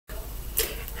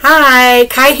Hi,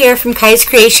 Kai here from Kai's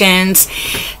Kreations.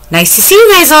 Nice to see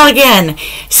you guys all again.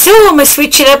 So I'm going to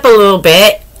switch it up a little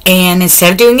bit, and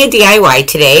instead of doing a DIY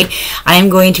today, I'm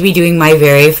going to be doing my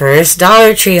very first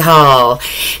Dollar Tree haul.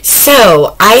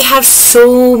 So I have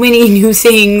so many new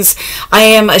things. I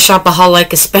am a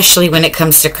shopaholic, especially when it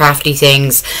comes to crafty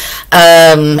things,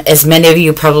 as many of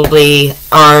you probably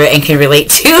are and can relate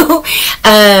to.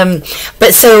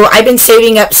 But so I've been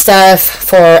saving up stuff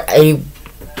for at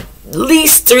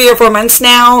least 3 or 4 months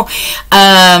now,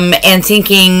 and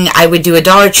thinking I would do a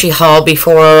Dollar Tree haul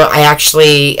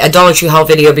a Dollar Tree haul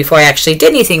video before I actually did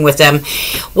anything with them.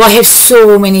 Well, I have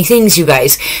so many things, you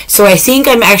guys. So I think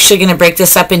I'm actually going to break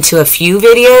this up into a few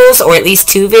videos, or at least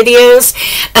 2 videos,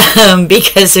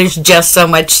 because there's just so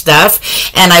much stuff,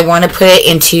 and I want to put it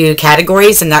into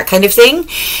categories and that kind of thing.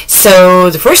 So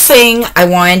the first thing I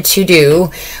wanted to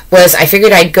do was I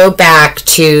figured I'd go back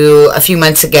to a few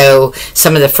months ago,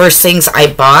 some of the first things I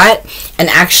bought, and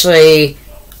actually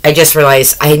I just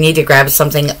realized I need to grab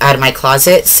something out of my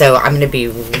closet, so I'm going to be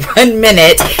 1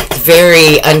 minute. It's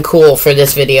very uncool for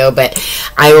this video, but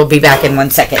I will be back in 1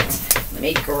 second. Let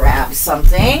me grab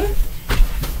something.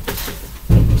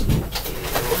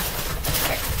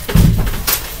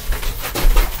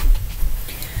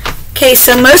 Okay,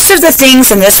 so most of the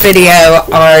things in this video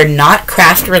are not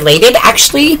craft related.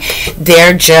 Actually,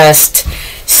 they're just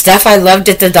stuff I loved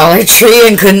at the Dollar Tree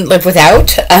and couldn't live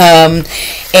without,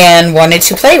 and wanted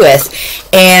to play with.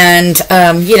 And,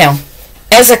 you know,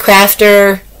 as a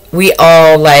crafter, we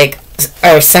all,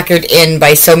 are suckered in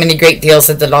by so many great deals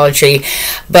at the Dollar Tree,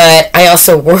 but I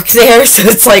also work there, so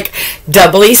it's like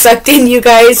doubly sucked in, you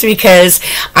guys, because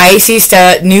I see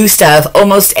new stuff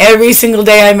almost every single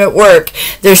day I'm at work.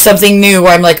 There's something new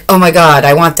where I'm like, oh my god,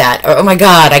 I want that, or oh my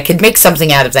god, I could make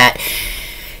something out of that.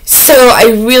 So I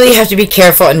really have to be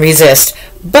careful and resist.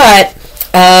 But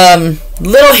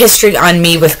little history on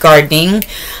me with gardening.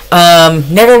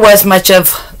 Never was much of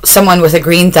someone with a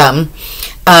green thumb.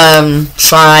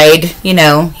 Tried, you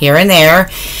know, here and there.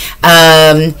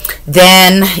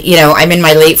 Then, you know, I'm in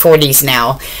my late 40s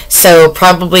now. So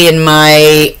probably in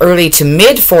my early to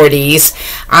mid 40s,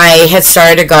 I had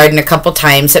started a garden a couple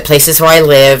times at places where I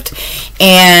lived,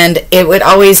 and it would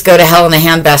always go to hell in a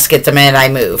handbasket the minute I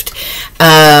moved.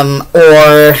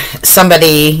 Or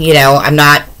somebody, you know, I'm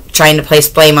not trying to place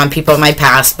blame on people in my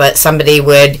past, but somebody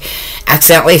would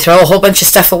accidentally throw a whole bunch of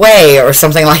stuff away or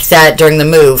something like that during the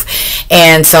move,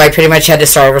 and so I pretty much had to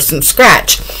start over from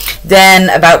scratch. Then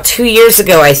about 2 years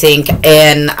ago, I think,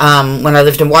 and when I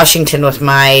lived in Washington with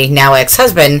my now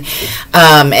ex-husband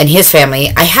and his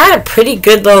family, I had a pretty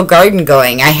good little garden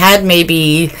going. I had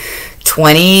maybe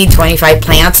 20-25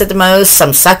 plants at the most,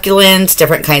 some succulents,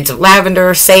 different kinds of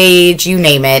lavender, sage, you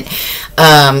name it.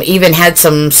 Even had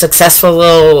some successful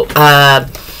little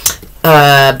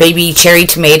baby cherry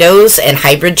tomatoes and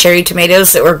hybrid cherry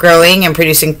tomatoes that were growing and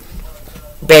producing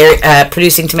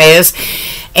tomatoes.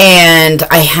 And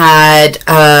I had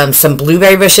some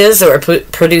blueberry bushes that were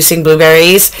producing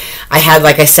blueberries. I had,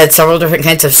 like I said, several different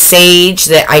kinds of sage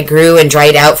that I grew and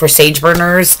dried out for sage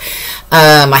burners.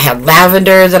 I had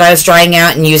lavender that I was drying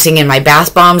out and using in my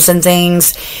bath bombs and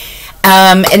things.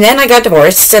 And then I got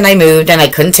divorced and I moved, and I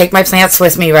couldn't take my plants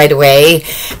with me right away,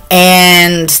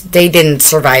 and they didn't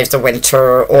survive the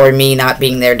winter or me not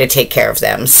being there to take care of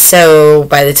them. So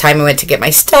by the time I went to get my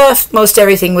stuff, most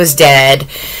everything was dead.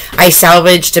 I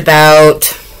salvaged about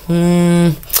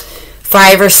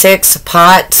 5 or 6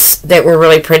 pots that were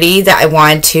really pretty that I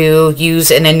wanted to use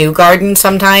in a new garden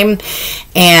sometime,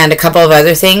 and a couple of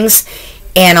other things.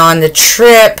 And on the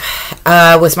trip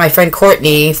with my friend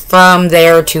Courtney from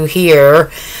there to here,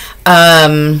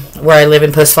 where I live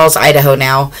in Post Falls, Idaho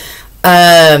now,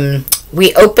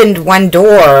 we opened one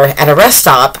door at a rest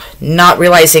stop, not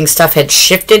realizing stuff had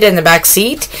shifted in the back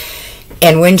seat.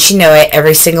 And wouldn't you know it,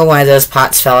 every single one of those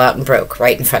pots fell out and broke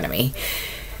right in front of me.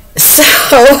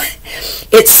 So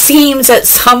it seems at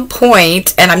some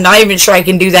point, and I'm not even sure I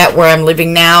can do that where I'm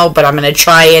living now, but I'm going to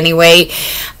try anyway,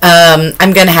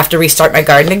 I'm going to have to restart my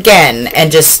garden again and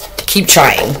just keep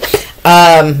trying.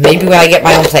 Maybe when I get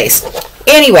my own place.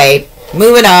 Anyway,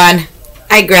 moving on.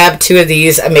 I grabbed 2 of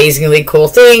these amazingly cool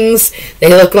things. They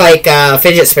look like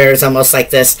fidget spinners, almost like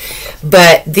this.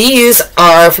 But these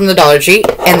are from the Dollar Tree,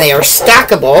 and they are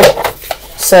stackable.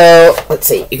 So, let's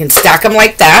see. You can stack them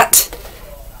like that.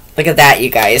 Look at that, you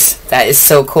guys. That is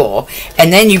so cool. And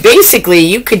then you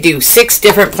could do 6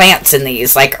 different plants in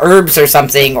these, like herbs or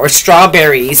something, or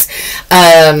strawberries.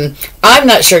 I'm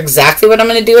not sure exactly what I'm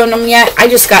going to do on them yet. I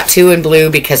just got 2 in blue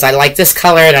because I like this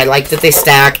color and I like that they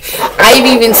stack. I've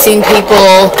even seen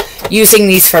people using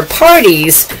these for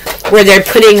parties where they're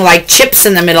putting like chips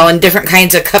in the middle and different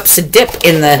kinds of cups of dip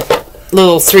in the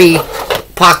little 3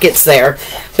 pockets there.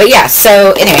 But yeah,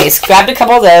 so anyways, grabbed a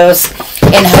couple of those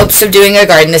in hopes of doing a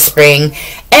garden this spring.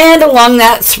 And along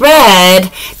that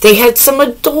thread, they had some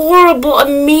adorable,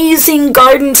 amazing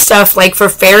garden stuff, like for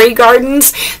fairy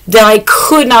gardens, that I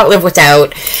could not live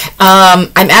without. I'm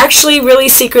actually really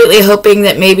secretly hoping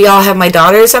that maybe I'll have my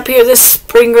daughters up here this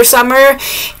spring or summer,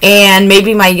 and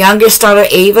maybe my youngest daughter,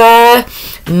 Ava,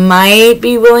 might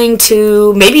be willing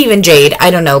to, maybe even Jade,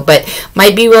 I don't know, but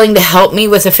might be willing to help me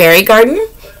with a fairy garden.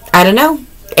 I don't know.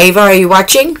 Ava, are you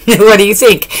watching? What do you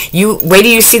think? You wait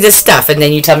till you see this stuff, and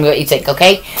then you tell me what you think,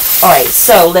 okay? All right,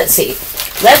 so let's see.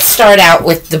 Let's start out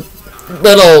with the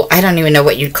little, I don't even know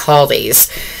what you'd call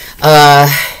these.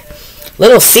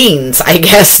 Little scenes, I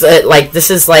guess. Like,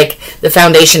 this is like the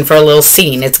foundation for a little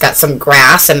scene. It's got some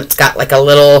grass, and it's got like a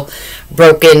little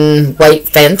broken white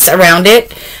fence around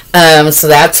it. So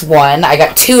that's one. I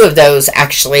got 2 of those,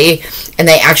 actually. And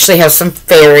they actually have some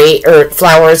fairy or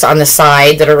flowers on the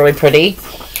side that are really pretty.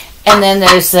 And then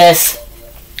there's this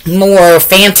more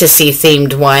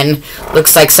fantasy-themed one.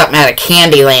 Looks like something out of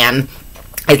Candyland.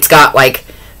 It's got, like,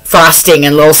 frosting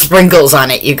and little sprinkles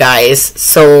on it, you guys.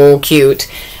 So cute.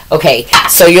 Okay,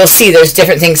 so you'll see there's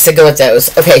different things to go with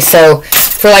those. Okay, so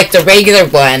for, like, the regular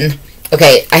one,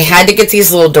 okay, I had to get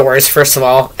these little doors, first of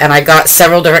all. And I got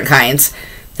several different kinds.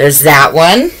 There's that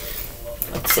one.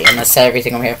 Let's see, I'm going to set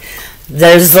everything over here.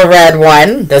 There's the red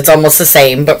one. That's almost the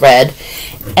same, but red.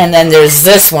 And then there's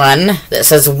this one that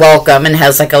says welcome and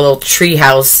has like a little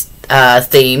treehouse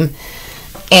theme.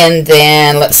 And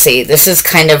then, let's see, this is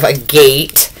kind of a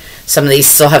gate. Some of these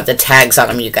still have the tags on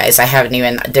them, you guys. I haven't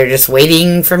even, they're just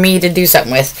waiting for me to do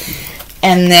something with.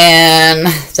 And then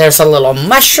there's a little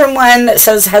mushroom one that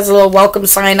says, has a little welcome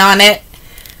sign on it.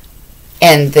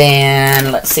 And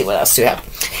then, let's see, what else do we have?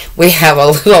 We have a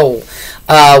little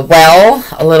well,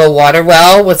 a little water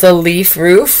well with a leaf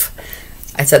roof.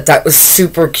 I thought that was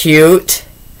super cute.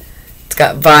 It's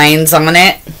got vines on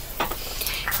it.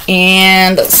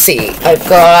 And, let's see, I've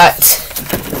got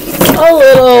a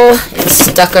little,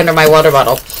 it's stuck under my water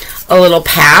bottle, a little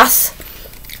path,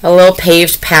 a little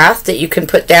paved path that you can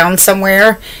put down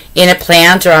somewhere in a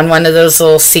plant or on one of those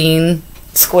little scene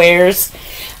squares.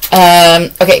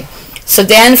 Okay. So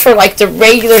then for like the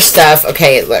regular stuff,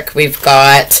 okay, look, we've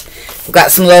got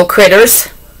some little critters.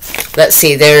 Let's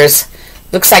see, there's,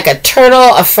 looks like a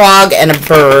turtle, a frog, and a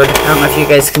bird. I don't know if you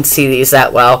guys can see these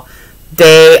that well.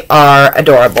 They are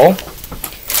adorable.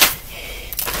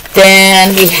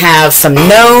 Then we have some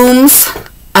gnomes.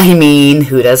 I mean,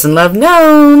 who doesn't love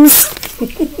gnomes?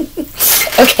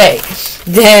 Okay,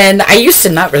 then I used to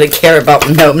not really care about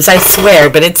gnomes, I swear,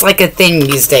 but it's like a thing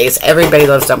these days. Everybody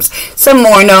loves gnomes. Some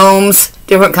more gnomes,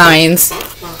 different kinds.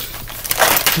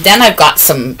 Then I've got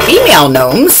some female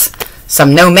gnomes,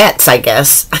 some gnomettes, I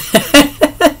guess.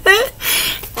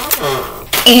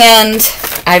 And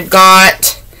I've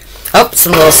got,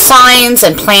 some little signs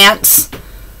and plants.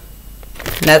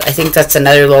 I think that's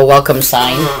another little welcome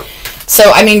sign.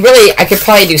 So, I mean, really, I could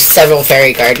probably do several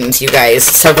fairy gardens, you guys.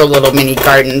 Several little mini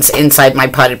gardens inside my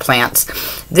potted plants.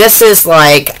 This is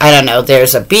like, I don't know,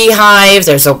 there's a beehive,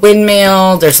 there's a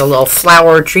windmill, there's a little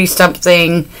flower tree stump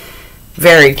thing.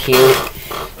 Very cute.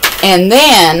 And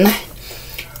then,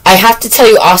 I have to tell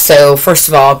you also, first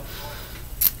of all,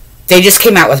 they just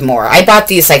came out with more. I bought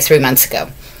these like 3 months ago.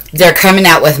 They're coming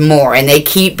out with more, and they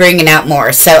keep bringing out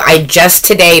more. So I just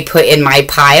today put in my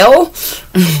pile.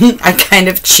 I kind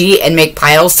of cheat and make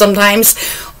piles sometimes,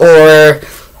 or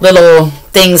little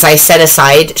things I set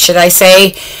aside, should I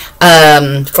say,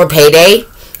 for payday.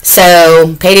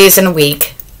 So payday's in a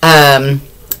week. I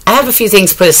have a few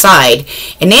things put aside,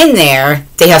 and in there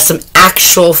they have some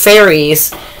actual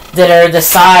fairies that are the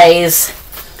size.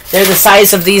 They're the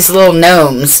size of these little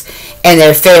gnomes, and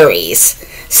they're fairies.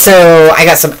 So I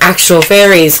got some actual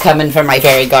fairies coming from my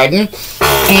fairy garden.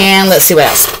 And let's see what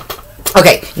else.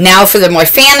 Okay, now for the more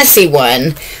fantasy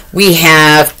one, we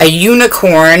have a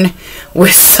unicorn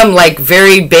with some like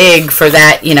very big for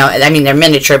that, you know, I mean they're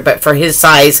miniature, but for his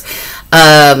size,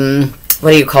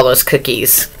 what do you call those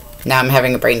cookies? Now I'm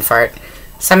having a brain fart.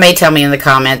 Somebody tell me in the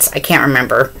comments. I can't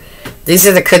remember. These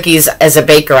are the cookies as a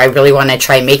baker I really want to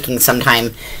try making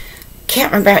sometime.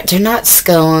 Can't remember. They're not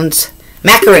scones.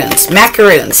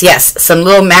 Macaroons, yes, some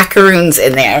little macaroons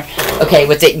in there. Okay,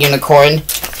 with it unicorn.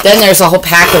 Then there's a whole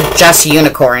pack of just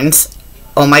unicorns.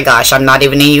 Oh my gosh, I'm not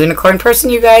even a unicorn person,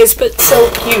 you guys, but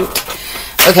so cute.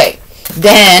 Okay,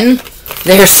 then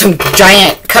there's some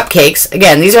giant cupcakes.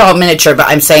 Again, these are all miniature, but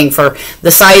I'm saying for the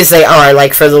size they are,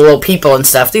 like for the little people and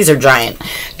stuff, these are giant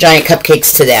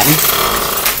cupcakes to them.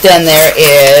 Then there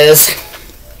is,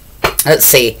 let's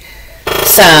see,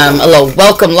 a little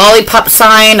welcome lollipop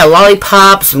sign, a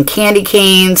lollipop, some candy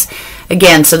canes.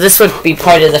 Again, so this would be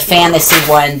part of the fantasy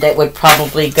one that would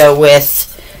probably go with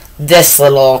this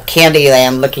little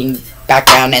Candyland looking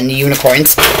background and the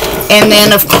unicorns. And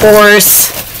then, of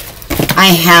course, I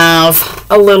have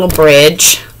a little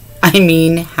bridge. I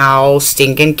mean, how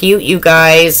stinking cute, you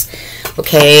guys.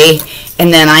 Okay,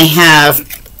 and then I have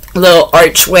a little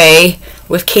archway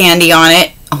with candy on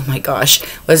it. Oh my gosh,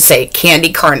 let's say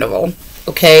Candy Carnival.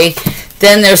 Okay,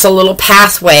 then there's a little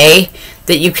pathway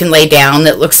that you can lay down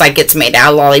that looks like it's made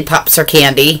out of lollipops or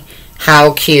candy.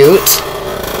 How cute.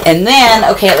 And then,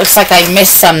 okay, it looks like I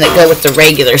missed some that go with the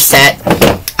regular set.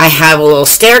 I have a little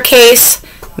staircase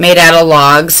made out of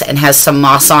logs and has some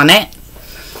moss on it.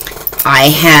 I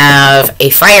have a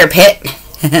fire pit.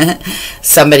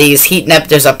 Somebody's heating up,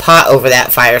 there's a pot over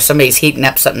that fire. Somebody's heating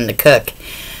up something to cook.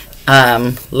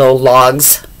 Little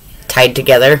logs tied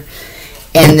together.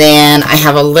 And then I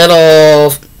have a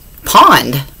little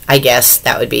pond, I guess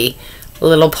that would be. A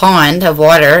little pond of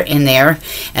water in there.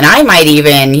 And I might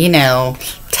even, you know,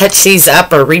 touch these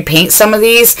up or repaint some of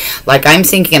these. Like, I'm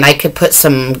thinking I could put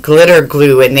some glitter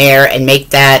glue in there and make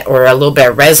that, or a little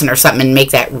bit of resin or something, and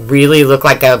make that really look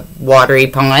like a watery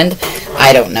pond.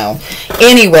 I don't know.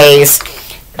 Anyways,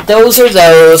 those are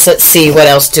those. Let's see, what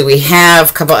else do we have?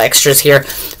 A couple extras here.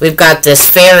 We've got this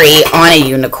fairy on a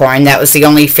unicorn. That was the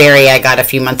only fairy I got a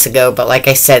few months ago, but like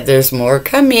I said, there's more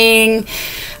coming.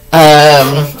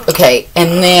 Okay,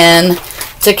 and then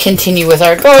to continue with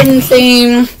our garden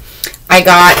theme, I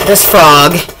got this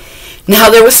frog. Now,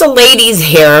 there was a lady's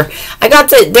hair.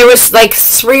 There was like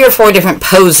 3 or 4 different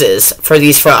poses for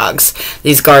these frogs,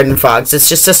 these garden frogs. It's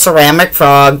just a ceramic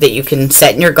frog that you can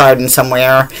set in your garden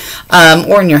somewhere,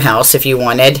 or in your house if you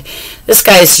wanted. This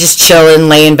guy's just chilling,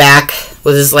 laying back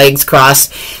with his legs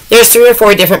crossed. There's 3 or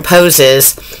 4 different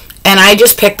poses. And I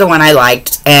just picked the one I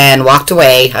liked and walked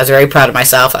away. I was very proud of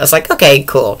myself. I was like, okay,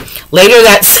 cool. Later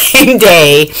that same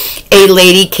day, a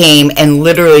lady came and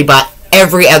literally bought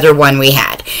every other one we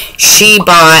had. She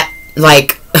bought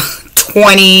like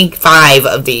 25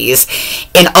 of these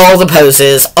in all the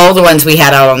poses, all the ones we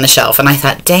had out on the shelf. And I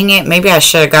thought, dang it, maybe I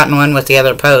should have gotten one with the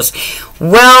other pose.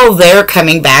 Well, they're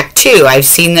coming back too. I've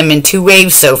seen them in 2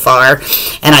 waves so far,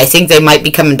 and I think they might be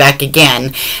coming back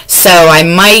again. So I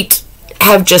might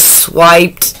have just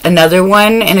swiped another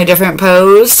one in a different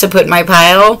pose to put in my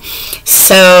pile.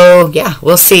 So yeah,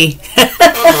 we'll see.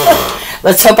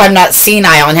 Let's hope I'm not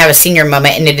senile and have a senior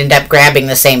moment and end up grabbing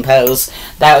the same pose.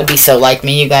 That would be so like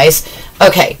me, you guys.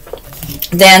 Okay,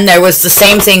 then there was the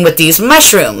same thing with these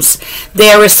mushrooms.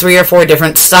 There was 3 or 4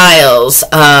 different styles,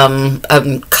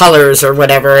 colors or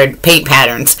whatever, and paint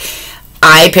patterns.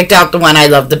 I picked out the one I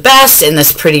love the best in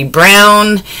this pretty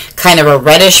brown, kind of a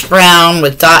reddish brown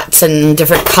with dots and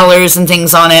different colors and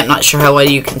things on it. I'm not sure how well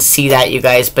you can see that, you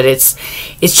guys, but it's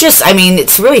just, I mean,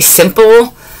 it's really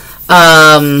simple,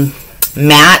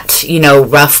 matte, you know,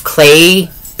 rough clay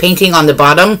painting on the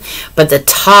bottom, but the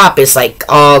top is like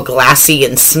all glassy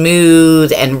and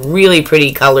smooth and really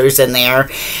pretty colors in there.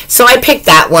 So I picked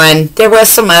that one. There was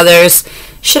some others.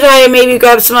 Should I maybe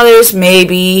grab some others?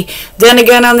 Maybe. Then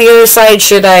again, on the other side,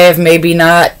 should I have maybe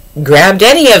not grabbed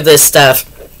any of this stuff?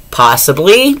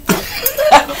 Possibly.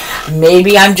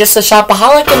 Maybe I'm just a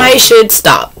shopaholic and I should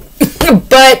stop.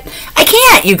 But I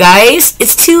can't, you guys.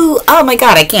 It's too... Oh my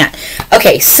god, I can't.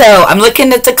 Okay, so I'm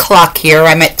looking at the clock here.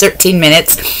 I'm at 13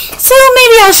 minutes. So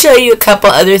maybe I'll show you a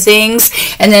couple other things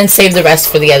and then save the rest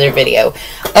for the other video.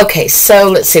 Okay, so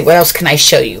let's see. What else can I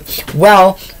show you?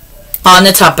 Well, on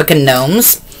the topic of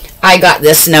gnomes, I got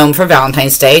this gnome for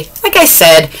Valentine's Day. Like I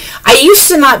said, I used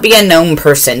to not be a gnome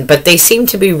person, but they seem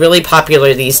to be really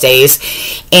popular these days,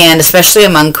 and especially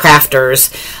among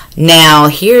crafters. Now,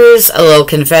 here's a little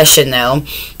confession, though.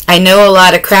 I know a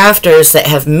lot of crafters that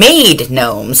have made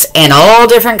gnomes, and all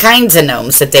different kinds of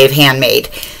gnomes that they've handmade.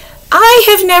 I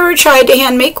have never tried to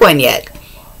hand make one yet.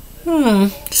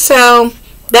 So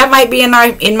that might be in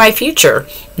my future.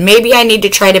 Maybe I need to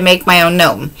try to make my own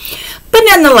gnome. But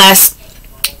nonetheless,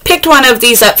 picked one of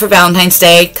these up for Valentine's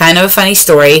Day. Kind of a funny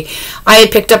story. I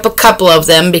had picked up a couple of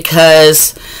them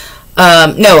because...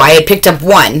 no, I had picked up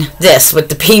one. This, with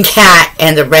the pink hat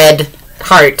and the red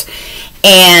heart.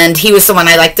 And he was the one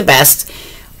I liked the best.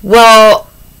 Well,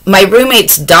 my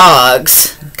roommate's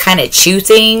dogs kind of chew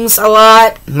things a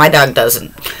lot. My dog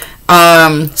doesn't.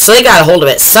 So they got a hold of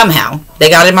it somehow. They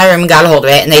got in my room and got a hold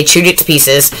of it, and they chewed it to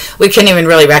pieces. We couldn't even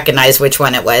really recognize which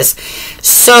one it was.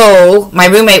 So my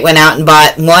roommate went out and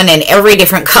bought one in every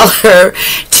different color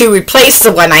to replace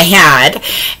the one I had.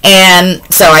 And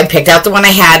so I picked out the one I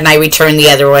had, and I returned the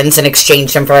other ones and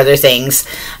exchanged them for other things.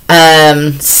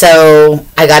 So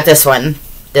I got this one.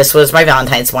 This was my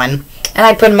Valentine's one. And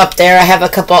I put them up there. I have a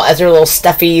couple other little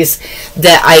stuffies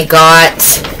that I got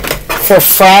for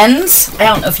friends. I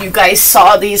don't know if you guys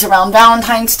saw these around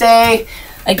Valentine's Day.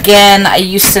 Again, I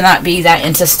used to not be that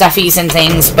into stuffies and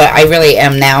things, but I really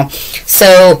am now.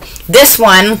 So this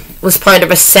one was part of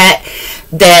a set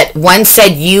that one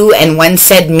said you and one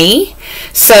said me.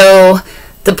 So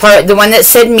the one that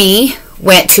said me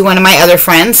went to one of my other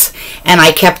friends, and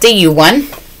I kept the you one.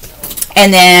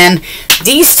 And then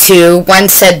these two, one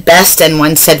said best and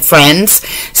one said friends.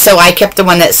 So I kept the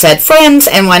one that said friends,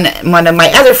 and one of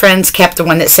my other friends kept the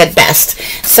one that said best.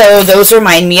 So those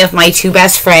remind me of my two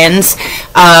best friends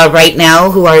right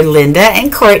now, who are Linda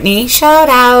and Courtney. Shout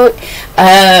out.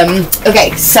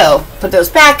 Okay, so put those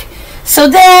back. So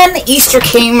then Easter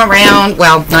came around.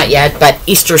 Well, not yet, but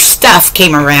Easter stuff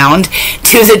came around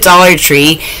to the Dollar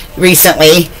Tree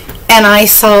recently, and I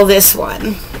saw this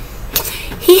one.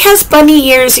 He has bunny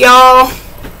ears, y'all.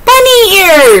 Bunny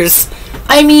ears!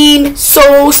 I mean,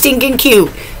 so stinking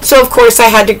cute. So, of course, I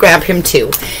had to grab him,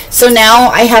 too. So now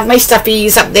I have my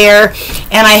stuffies up there,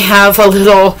 and I have a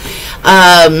little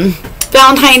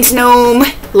Valentine's gnome,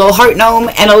 little heart gnome,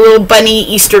 and a little bunny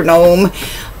Easter gnome.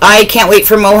 I can't wait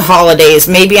for more holidays.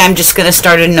 Maybe I'm just going to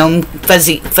start a gnome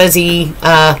fuzzy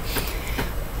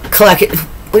collection.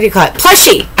 What do you call it?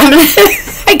 Plushie.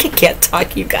 I can't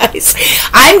talk, you guys.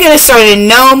 I'm going to start a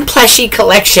gnome plushie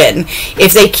collection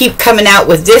if they keep coming out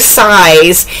with this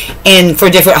size and for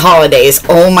different holidays.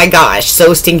 Oh my gosh,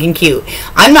 so stinking cute.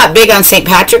 I'm not big on St.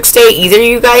 Patrick's Day either,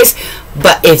 you guys,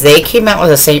 but if they came out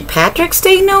with a St. Patrick's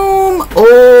Day gnome,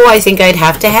 oh, I think I'd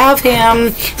have to have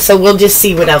him. So we'll just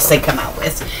see what else they come out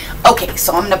with. Okay,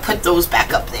 so I'm going to put those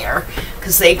back up there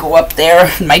because they go up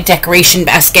there in my decoration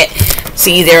basket.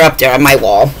 See, they're up there on my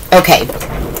wall. Okay,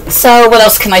 so what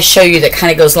else can I show you that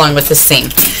kind of goes along with this theme?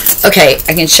 Okay,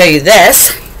 I can show you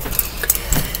this.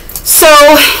 So,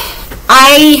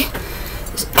 I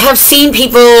have seen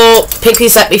people pick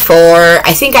these up before.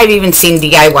 I think I've even seen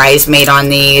DIYs made on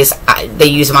these. They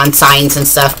use them on signs and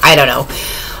stuff. I don't know.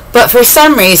 But for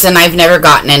some reason, I've never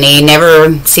gotten any.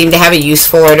 Never seemed to have a use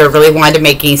for it or really wanted to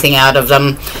make anything out of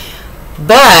them.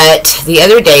 But the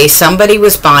other day, somebody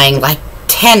was buying like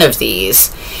 10 of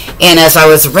these. And as I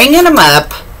was ringing them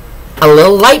up, a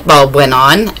little light bulb went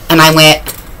on. And I went,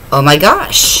 oh my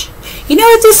gosh. You know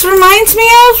what this reminds me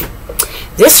of?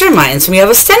 This reminds me of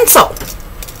a stencil.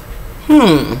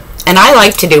 And I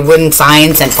like to do wooden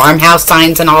signs and farmhouse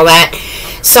signs and all that.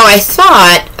 So I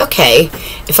thought, okay,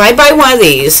 if I buy one of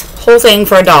these, whole thing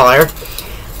for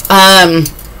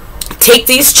 $1, take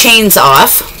these chains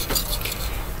off,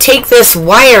 take this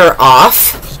wire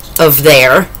off of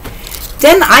there,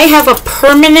 then I have a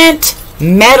permanent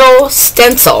metal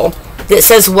stencil that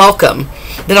says welcome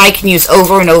that I can use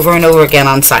over and over and over again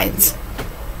on signs.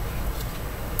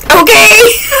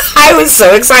 Okay, I was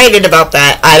so excited about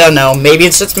that. I don't know, maybe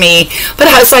it's just me, but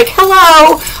I was like,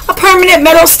 hello, a permanent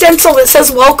metal stencil that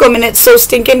says welcome, and it's so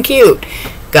stinking cute.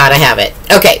 Gotta have it.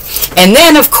 Okay, and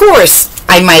then of course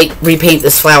I might repaint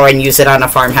this flower and use it on a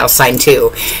farmhouse sign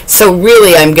too. So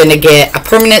really I'm gonna get a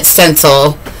permanent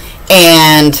stencil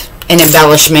and an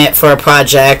embellishment for a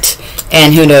project,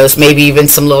 and who knows, maybe even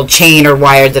some little chain or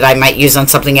wire that I might use on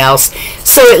something else.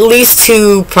 So at least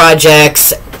 2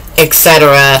 projects,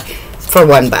 etc. for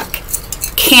 $1.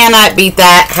 Cannot beat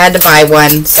that. Had to buy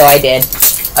one, so I did.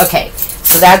 Okay,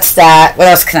 so that's that. What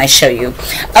else can I show you?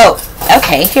 Oh,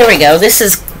 okay, here we go. This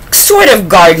is sort of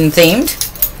garden themed.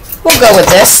 We'll go with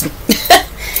this.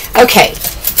 Okay,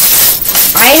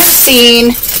 I have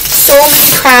seen so many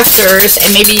crafters,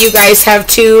 and maybe you guys have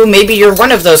too, maybe you're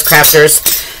one of those crafters,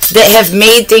 that have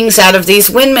made things out of these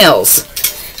windmills.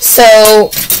 So,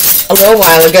 a little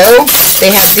while ago,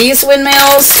 they have these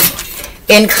windmills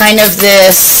in kind of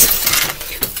this,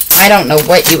 I don't know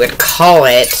what you would call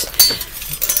it,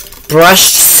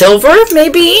 brushed silver,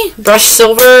 maybe? Brushed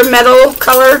silver metal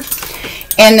color.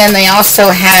 And then they also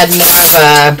had more of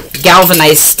a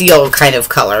galvanized steel kind of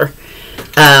color.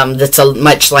 That's a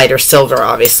much lighter silver,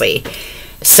 obviously.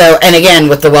 So, and again,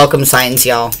 with the welcome signs,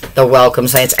 y'all. The welcome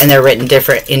signs. And they're written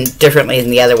differently than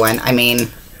the other one. I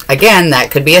mean, again, that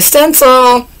could be a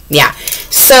stencil. Yeah.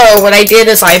 So, what I did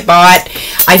is I've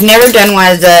never done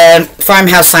one of the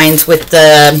farmhouse signs with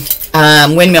the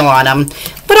windmill on them.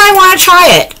 but I want to try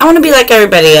it. I want to be like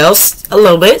everybody else a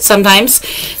little bit sometimes.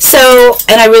 So,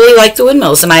 and I really like the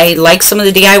windmills, and I like some of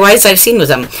the DIYs I've seen with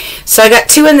them. So I got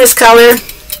 2 in this color,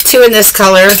 2 in this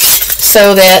color,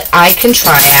 so that I can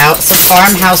try out some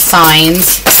farmhouse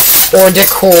signs or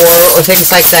decor or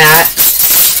things like that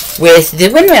with the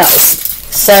windmills.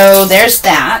 So there's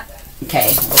that.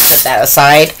 Okay, we'll put that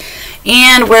aside.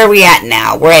 And where are we at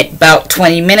now? We're at about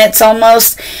 20 minutes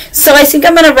almost. So I think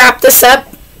I'm going to wrap this up,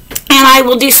 and I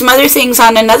will do some other things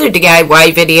on another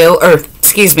DIY video, or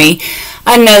excuse me,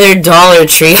 another Dollar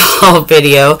Tree haul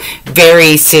video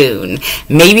very soon.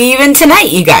 Maybe even tonight,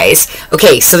 you guys.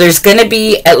 Okay, so there's going to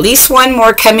be at least one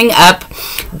more coming up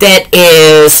that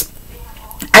is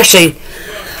actually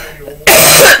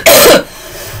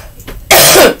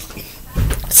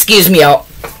excuse me, y'all.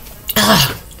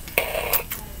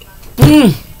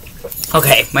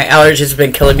 Okay, my allergies have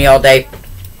been killing me all day.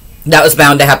 That was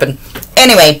bound to happen.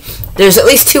 Anyway, there's at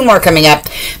least 2 more coming up,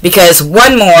 because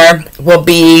one more will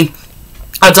be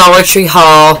a Dollar Tree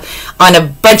haul on a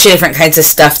bunch of different kinds of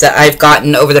stuff that I've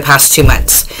gotten over the past 2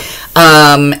 months.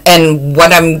 And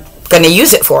what I'm going to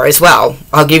use it for as well.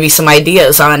 I'll give you some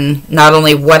ideas on not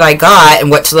only what I got and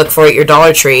what to look for at your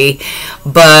Dollar Tree,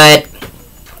 but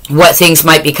what things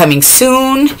might be coming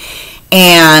soon,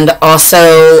 and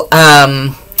also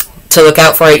to look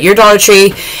out for at your Dollar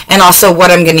Tree, and also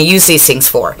what I'm going to use these things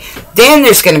for. Then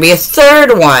there's going to be a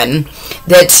third one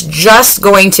that's just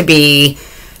going to be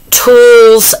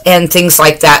tools and things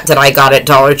like that that I got at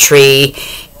Dollar Tree,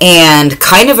 and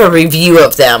kind of a review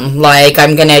of them. Like,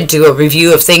 I'm going to do a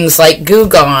review of things like Goo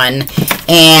Gone,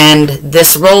 and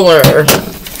this roller,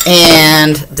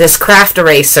 and this craft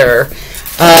eraser,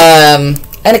 and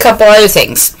a couple other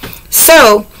things.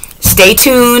 So, stay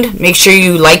tuned. Make sure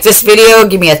you like this video.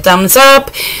 Give me a thumbs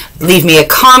up. Leave me a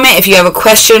comment if you have a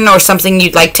question or something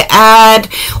you'd like to add,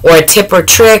 or a tip or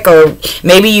trick, or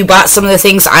maybe you bought some of the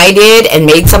things I did and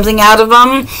made something out of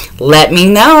them. Let me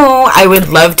know. I would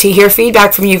love to hear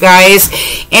feedback from you guys.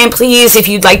 And please, if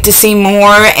you'd like to see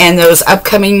more and those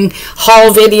upcoming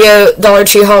Dollar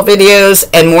Tree haul videos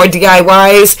and more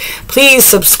DIYs, please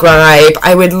subscribe.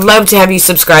 I would love to have you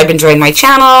subscribe and join my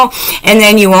channel, and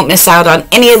then you won't miss out on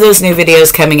any of those new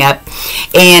videos coming up.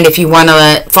 And if you want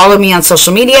to follow me on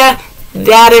social media,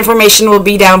 that information will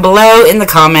be down below in the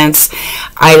comments.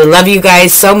 I love you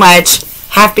guys so much.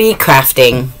 Happy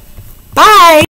crafting. Bye.